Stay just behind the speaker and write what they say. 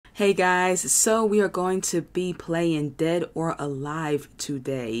Hey guys, so we are going to be playing Dead or Alive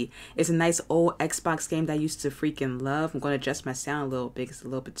today. It's a nice old Xbox game that I used to freaking love. I'm going to adjust my sound a little bit because it's a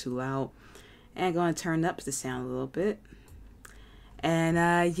little bit too loud. And I'm going to turn up the sound a little bit.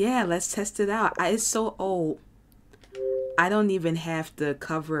 And yeah, let's test it out. It's so old. I don't even have to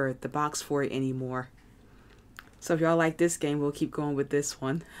cover the box for it anymore. So if y'all like this game, we'll keep going with this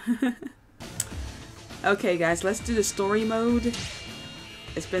one. Okay guys, let's do the story mode.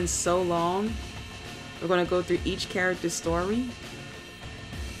 It's been so long. We're going to go through each character's story.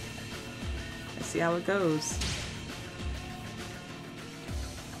 Let's see how it goes.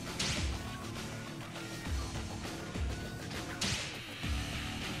 I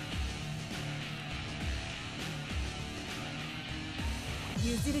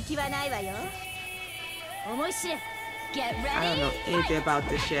don't know anything about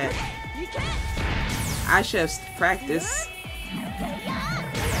this yet. I should have practiced.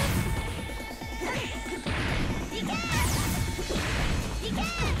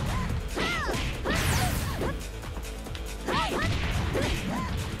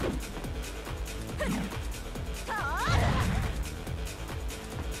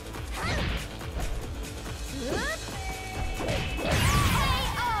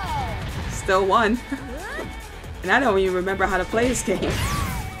 Still won. And I don't even remember how to play this game.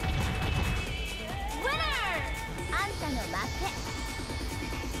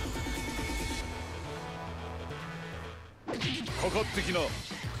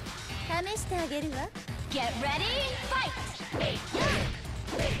 Get ready, fight!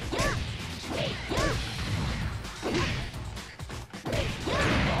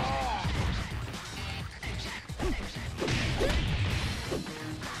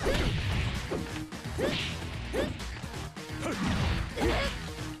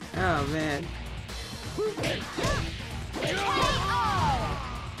 Oh man.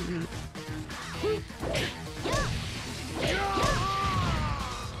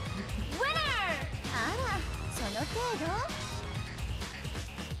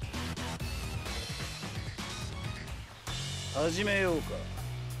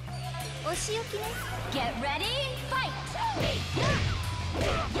 Get ready, fight!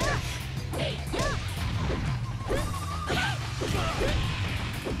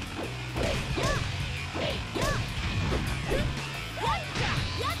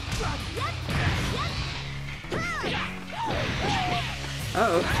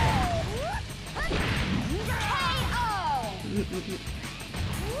 Uh-oh.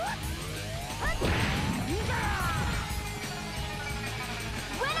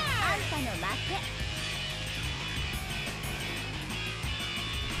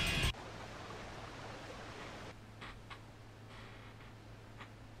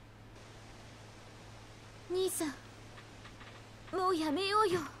 Nisa, もうやめよう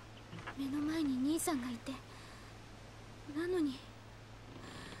よ。目の前に兄さんがいて。なのに、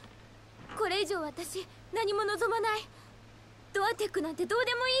これ以上私何も望まない。ドアテックなんてどう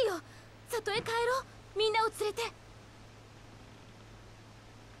でもいいよ。里へ帰ろう。みんなを連れて。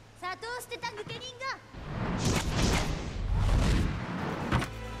里を捨てた抜け人が。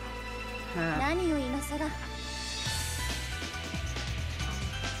何を今さら。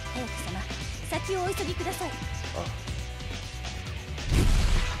早く様、先をお急ぎください。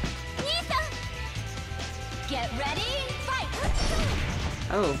兄さん Get ready, fight!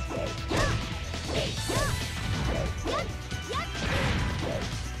 Oh.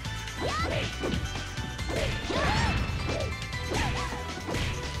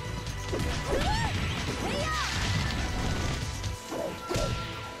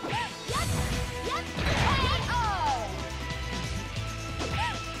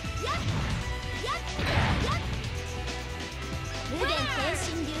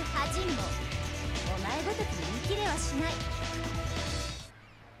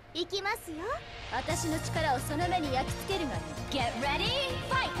 Get ready,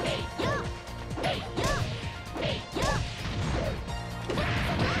 fight!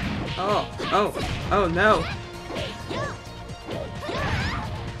 Oh no.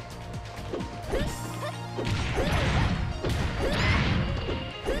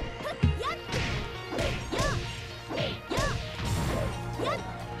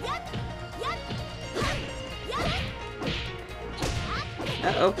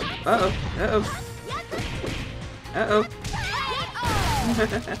 Uh-oh. Uh-oh. Uh-oh. Uh-oh.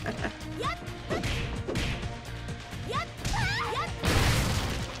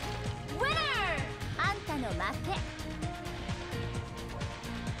 Winner! あんたの負け。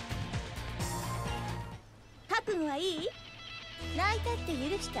覚悟はいい？泣いたって許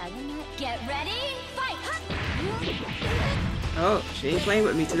してあげない。Get ready, fight! Oh, she ain't playing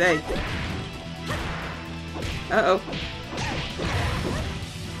with me today. Uh-oh.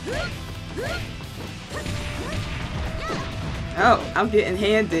 Oh, I'm getting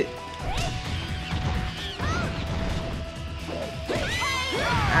handed.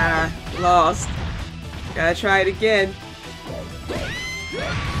 Ah, lost. Gotta try it again.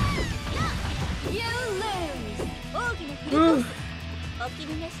 Whew.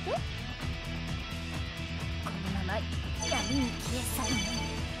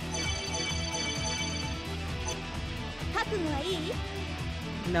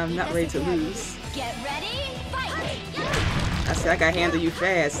 No, I'm not ready to lose. Get ready, fight! I said I gotta handle you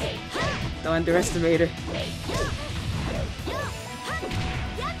fast. Don't underestimate her.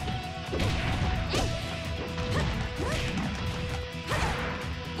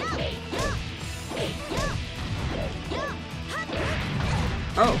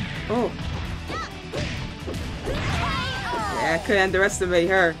 Oh, oh. Yeah, I couldn't underestimate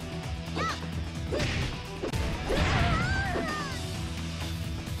her.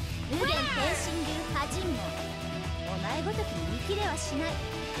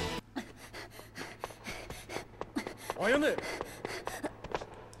 Ayane!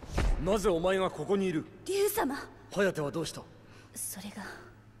 なぜお前がここにいる？竜様。颯はどうした？それが。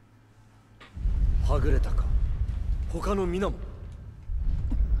はぐれたか？他の皆も。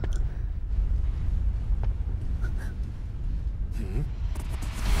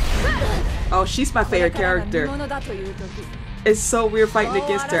Oh, she's my favorite character. It's so weird fighting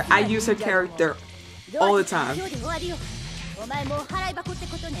against her. I use her character all the time. お前もう払い箱って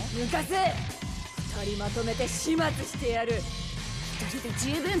ことね。抜かせ。二人まとめて始末してやる。一人で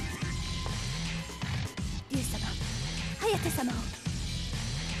十分。竜様、颯様を。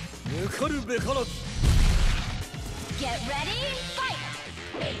抜かるべからず。Get ready, fight!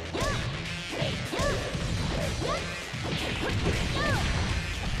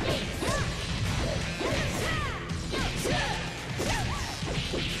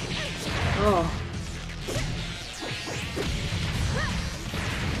 Oh.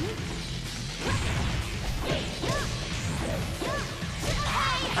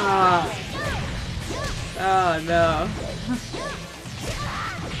 Oh no.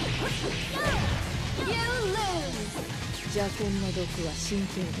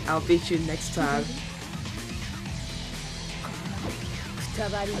 I'll beat you next time.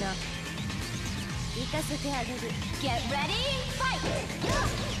 Get ready, fight!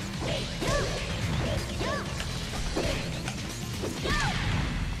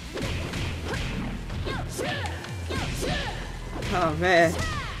 Oh man.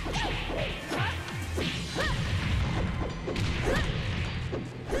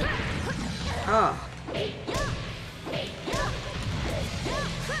 Oh.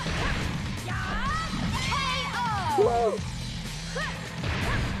 Whoa.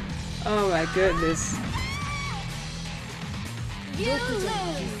 Oh my goodness.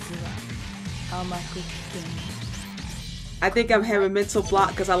 I think I'm having mental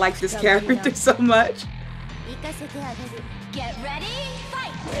block because I like this character so much. Get ready,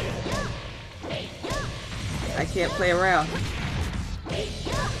 fight! I can't play around.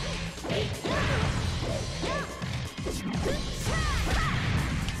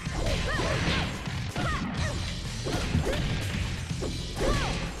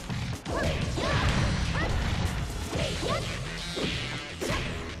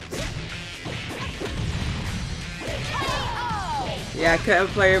 Yeah, I couldn't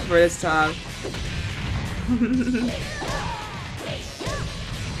play it for this time.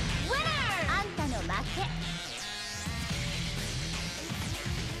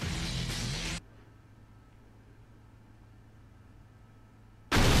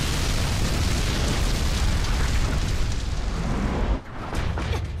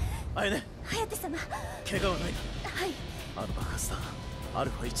 Ayane! 颯様。怪我はないか？はい。あの爆発だ。ア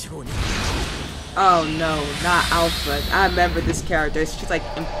ルファ1号に。Oh no, not Alpha. I remember this character. It's just like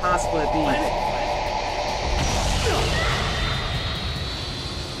impossible to beat.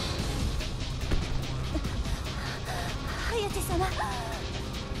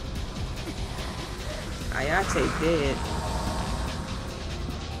 Ayane dead.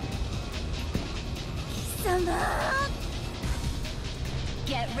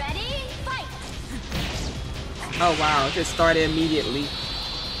 Get ready, fight! Oh wow, it just started immediately.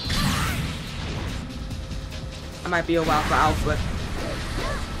 I might be a while for Alpha.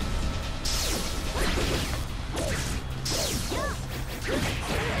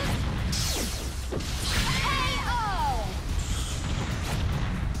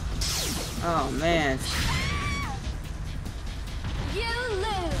 Oh man. You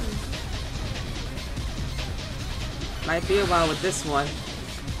lose. Might be a while with this one.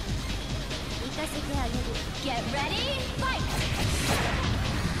 Get ready, fight!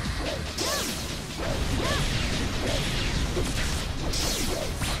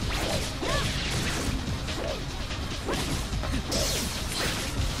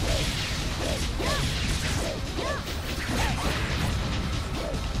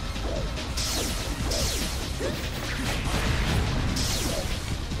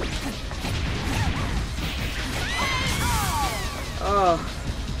 Oh.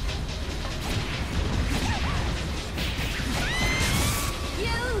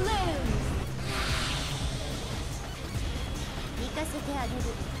 You lose.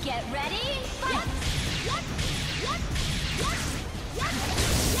 Get ready, fight!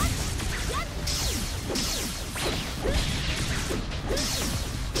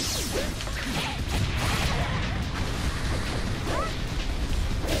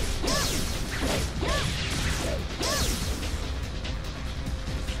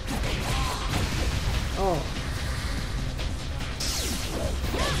 Oh.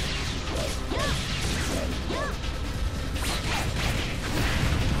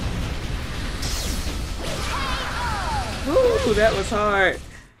 Ooh, that was hard.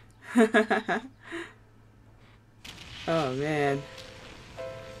 Oh man.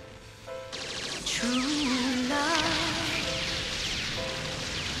 True love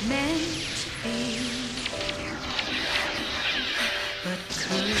meant to be, but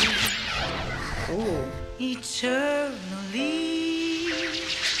could Ooh. eternally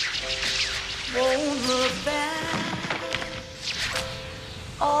won't look back.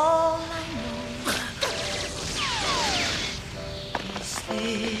 All I know is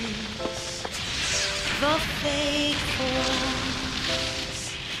this: the faithful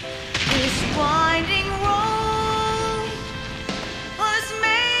this winding road was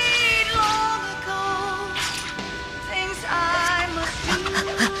made long ago. Things I must do.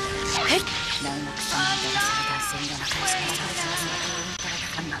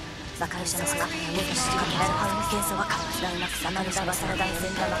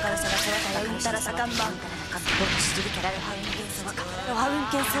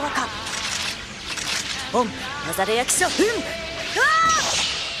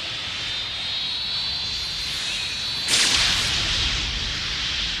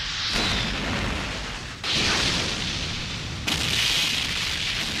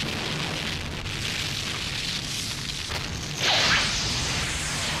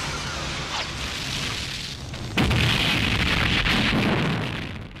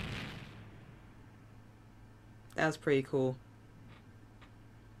 That was pretty cool.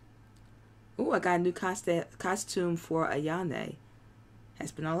 Ooh, I got a new costume for Ayane.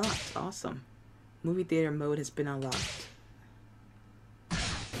 Has been unlocked. Awesome. Movie theater mode has been unlocked.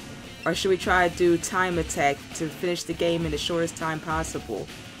 Or should we try to do time attack to finish the game in the shortest time possible?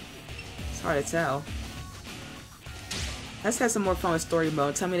 It's hard to tell. Let's have some more fun with story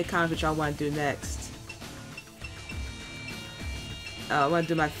mode. Tell me in the comments what y'all want to do next. I want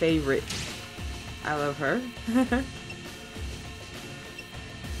to do my favorite. I love her.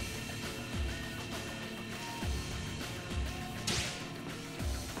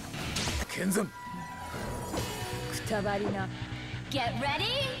 Kenzan. Get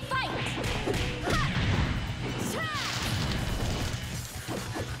ready, fight!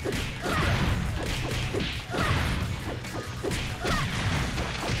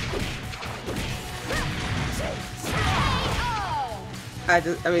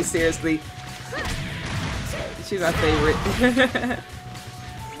 I mean, seriously. She's my favorite.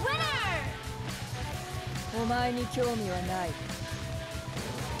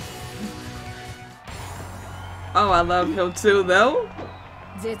 Oh, I love him too, though.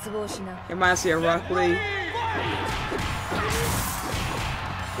 Reminds me of Rock Lee.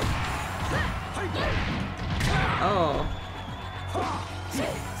 Oh.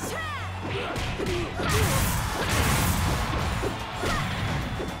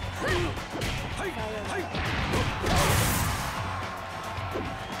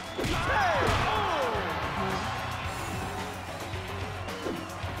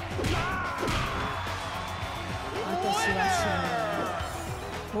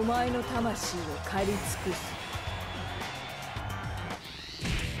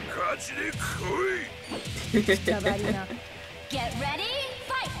 Get ready,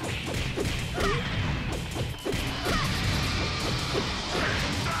 fight!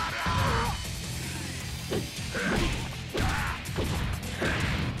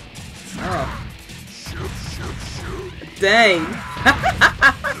 Oh. Dang.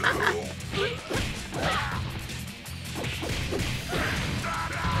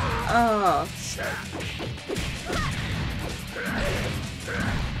 Oh.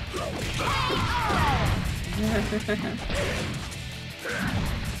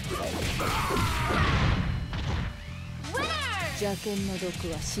 邪剣の毒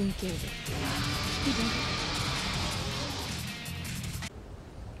は神経毒。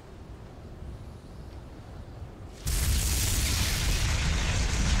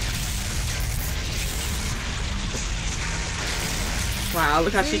 Wow,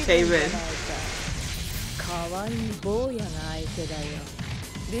 look how she came in. 可愛い坊やが相手だよ。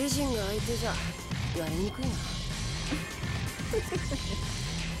美人が相手じゃやりにくいな。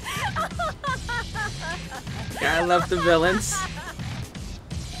I love the villains.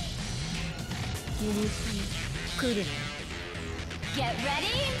 気に来るね。 Get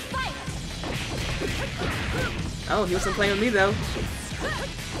ready, fight! Oh, he wasn't playing with me though.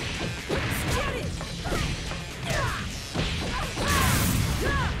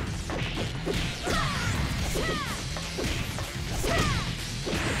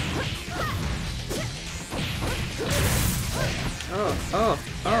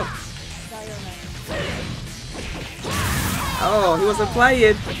 Oh, he wasn't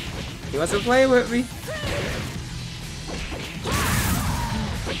playing. He wasn't playing with me.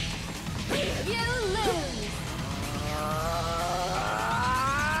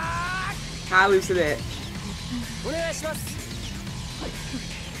 How lose to that?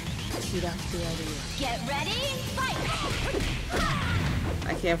 Get ready, fight!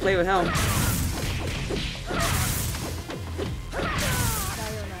 I can't play with him.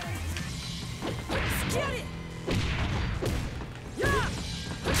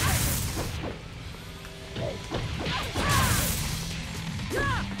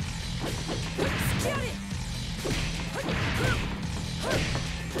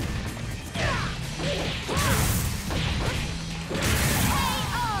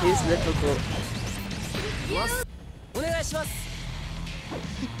 He's difficult.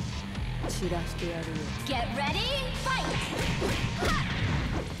 Get ready, fight!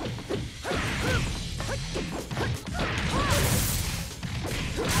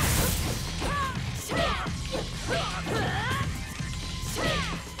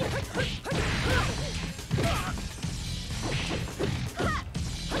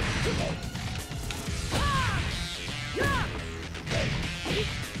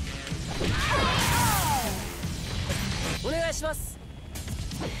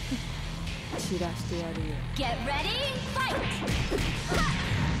 Get ready, fight!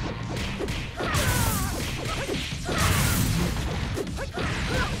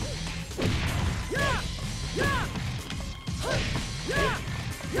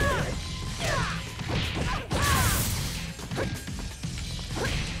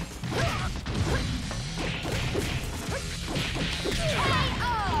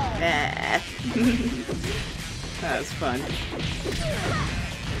 That was fun.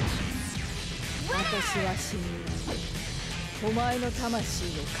 私は死にない。お前の魂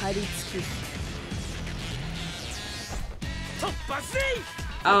を借り尽くす。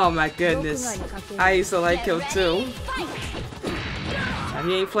 Oh my goodness. I used to like him too. And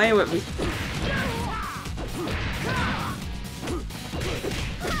he ain't playing with me.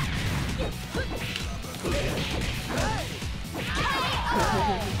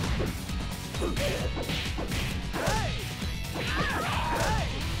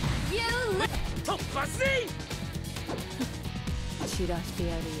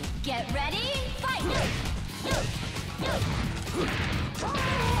 Get ready, fight!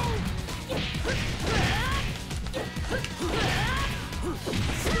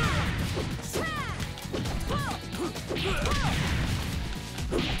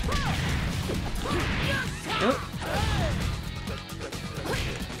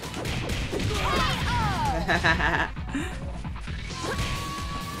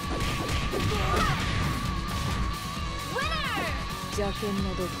 Winner! 邪剣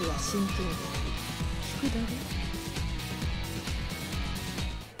の毒は神経毒。聞くだろ。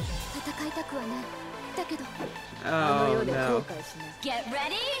戦いたくはない。だけど、あの世 Oh で後 no. 悔しない。 Get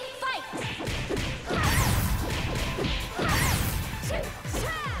ready, fight!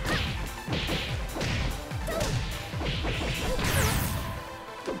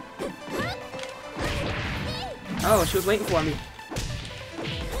 Oh, she was waiting for me.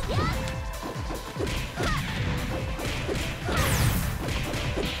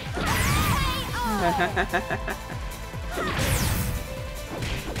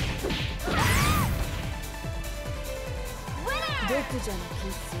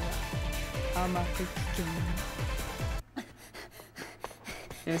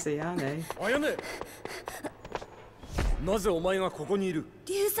 There's Ayane. 綾音、なぜお前がここにいる？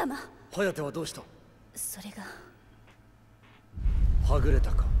竜様、颯はどうした？それがはぐれ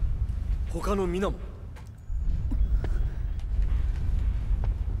たか？他の皆も？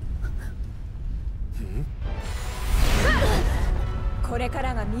これか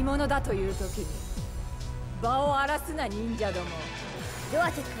らが見ものだという時に場を荒らすな忍者ども。ドア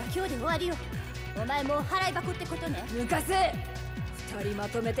テックは今日で終わりよ。お前もう払い箱ってことね。抜かせ。二人ま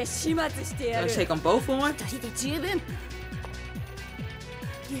とめて始末してやる。 Let's take them both on. 一人で十分。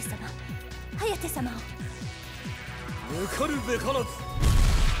竜様、颯様を。抜かるべからず。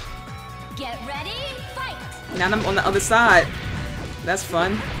 Get ready, fight! Now I'm on the other side. That's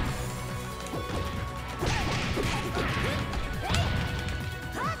fun.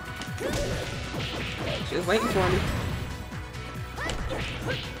 She was waiting for me.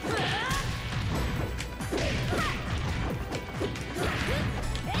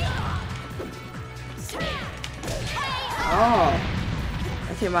 Oh,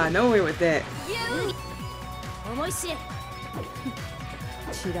 I came out of nowhere with that. 思い知れ。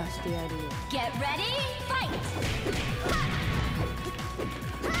散らしてやるよ。 Get ready, fight!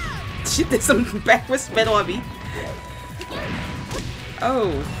 She did some backward spin on me.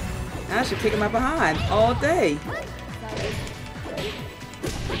 Oh, I should kick my behind all day.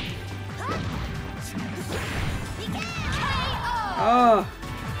 Oh,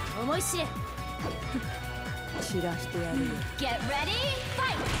 思い知れ。散らしてやるよ。 Get ready,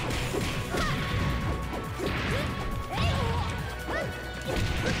 fight!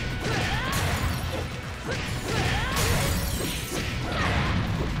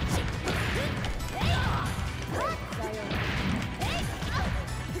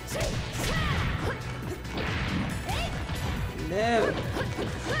 no.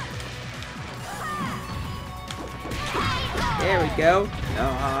 There we go.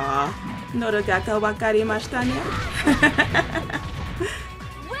 Aww. のどかかわかりましたね。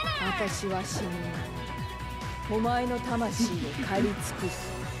私は死ぬ。お前の魂を借り尽く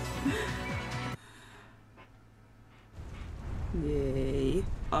す。Yay.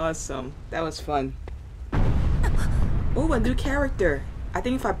 Awesome. That was fun. Oh, a new character. I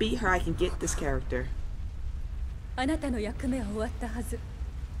think if I beat her, I can get this character. あなたの役目は終わったはず。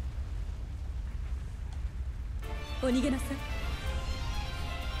お逃げなさい。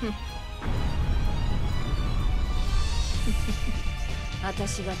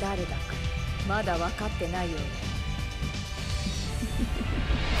私が誰だかまだ分かってないようだ。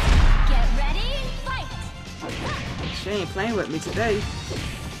 Get ready, fight! She ain't playing with me today.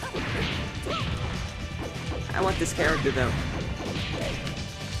 I want this character though.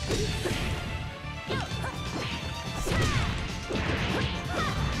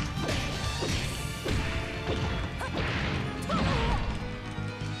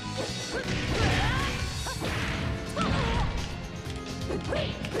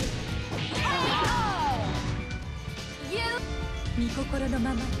 You 見心のま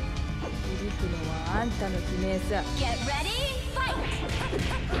まに響くのはあんたの悲鳴さ。 get ready, fight!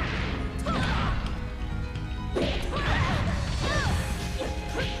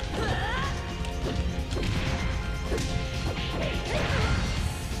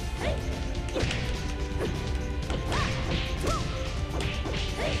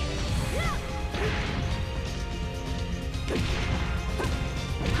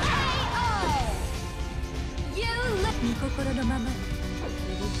 You look 見心のままに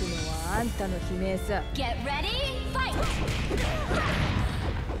響くのはあんたの悲鳴さ。 get ready, fight!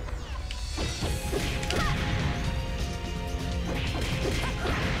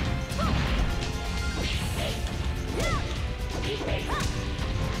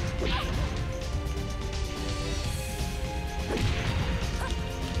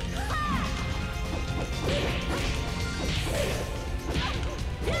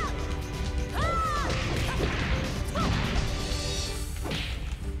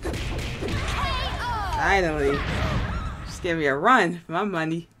 Finally. Just give me a run for my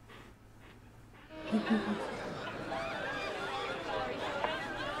money.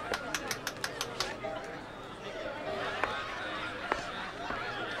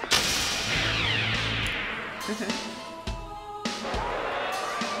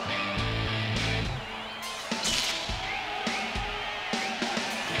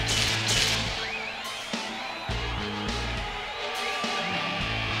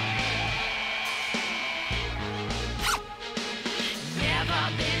 Never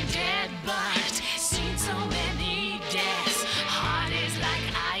been dead, but seen so many deaths. Heart is like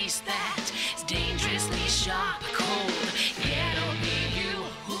ice that's dangerously sharp, cold. Yet it'll be you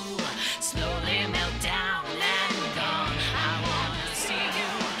who slowly melt down and gone. I wanna see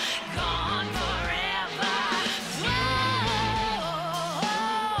you gone forever.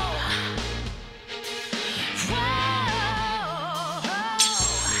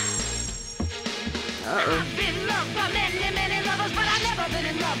 Uh-oh. Been loved by many, many lovers, but I've never been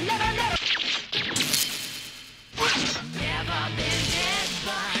in love. Never, never. Never been dead.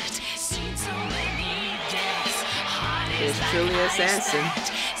 It's truly assassin.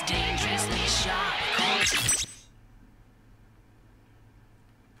 It's dangerously sharp, cold.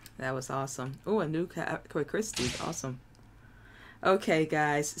 That was awesome. Oh, a new Christie. Awesome. Okay,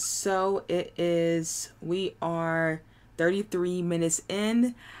 guys. So we are 33 minutes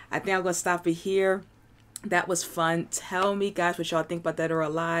in. I think I'm going to stop it here. That was fun. Tell me, guys, what y'all think about Dead or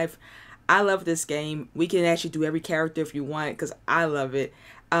Alive. I love this game. We can actually do every character if you want, because I love it.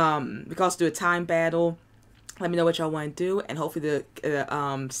 We can also do a time battle. Let me know what y'all want to do, and hopefully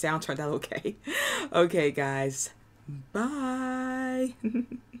the sound turned out okay. Okay, guys. Bye.